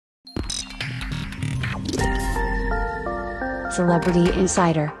Celebrity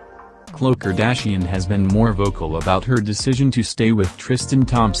Insider. Khloe Kardashian has been more vocal about her decision to stay with Tristan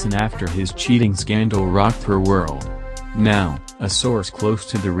Thompson after his cheating scandal rocked her world. Now, a source close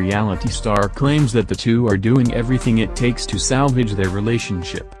to the reality star claims that the two are doing everything it takes to salvage their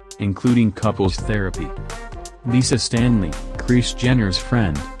relationship, including couples therapy. Lisa Stanley, Kris Jenner's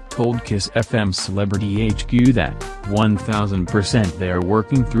friend, told Kiss FM Celebrity HQ that, 1000% they are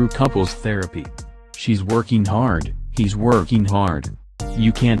working through couples therapy. She's working hard, he's working hard.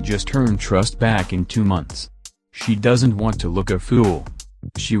 You can't just turn trust back in 2 months. She doesn't want to look a fool.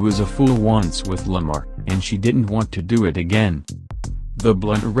 She was a fool once with Lamar, and she didn't want to do it again. The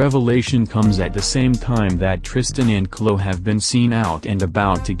blunt revelation comes at the same time that Tristan and Khloe have been seen out and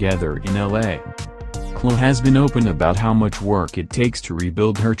about together in LA. Khloe has been open about how much work it takes to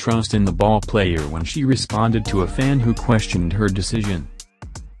rebuild her trust in the ballplayer when she responded to a fan who questioned her decision.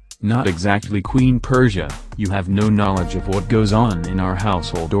 "Not exactly Queen Persia, you have no knowledge of what goes on in our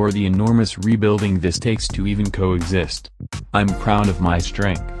household or the enormous rebuilding this takes to even coexist. I'm proud of my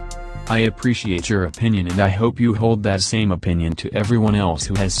strength. I appreciate your opinion and I hope you hold that same opinion to everyone else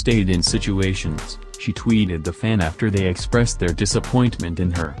who has stayed in situations," she tweeted the fan after they expressed their disappointment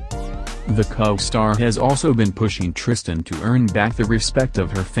in her. The KUWK star has also been pushing Tristan to earn back the respect of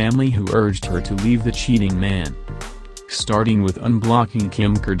her family who urged her to leave the cheating man. Starting with unblocking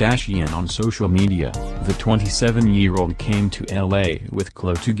Kim Kardashian on social media, the 27-year-old came to LA with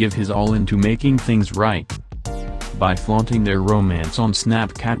Khloe to give his all into making things right. By flaunting their romance on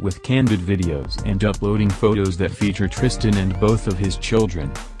Snapchat with candid videos and uploading photos that feature Tristan and both of his children,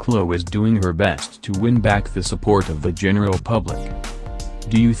 Khloe is doing her best to win back the support of the general public.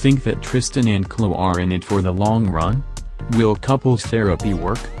 Do you think that Tristan and Khloe are in it for the long run? Will couples therapy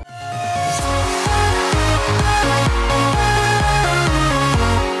work?